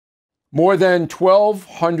More than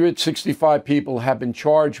 1,265 people have been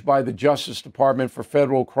charged by the Justice Department for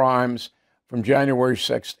federal crimes from January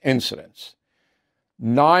 6th incidents.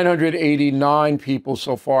 989 people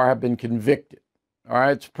so far have been convicted. All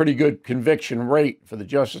right, it's a pretty good conviction rate for the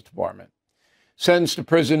Justice Department. Sentenced to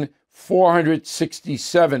prison,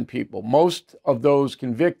 467 people. Most of those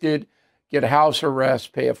convicted get house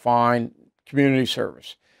arrest, pay a fine, community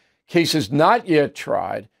service. Cases not yet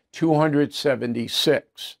tried,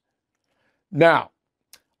 276. Now,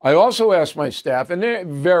 I also asked my staff, and they're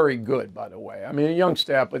very good, by the way. I mean, a young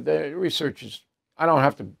staff, but the research is,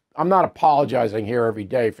 I'm not apologizing here every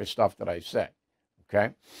day for stuff that I say,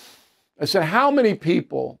 okay? I said, how many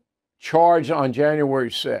people charged on January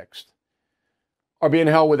 6th are being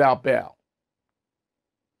held without bail?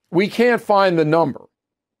 We can't find the number.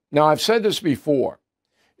 Now, I've said this before.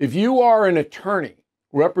 If you are an attorney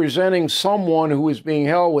representing someone who is being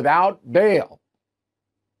held without bail,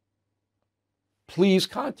 please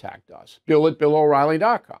contact us,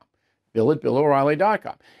 bill@BillO'Reilly.com,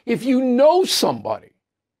 bill@BillO'Reilly.com. If you know somebody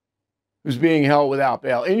who's being held without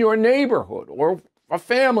bail in your neighborhood or a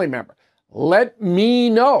family member, let me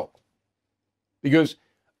know. Because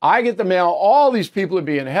I get the mail, all these people are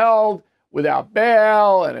being held without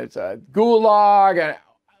bail, and it's a gulag, and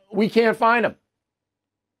we can't find them.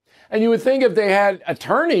 And you would think if they had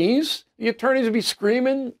attorneys, the attorneys would be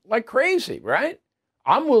screaming like crazy, right?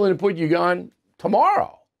 I'm willing to put you on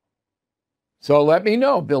tomorrow. So let me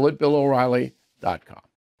know, bill@BillO'Reilly.com.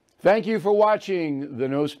 Thank you for watching the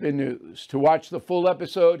No Spin News. To watch the full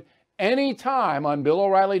episode anytime on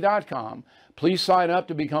BillO'Reilly.com, please sign up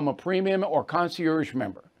to become a premium or concierge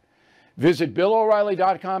member. Visit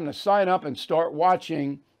BillO'Reilly.com to sign up and start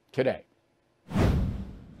watching today.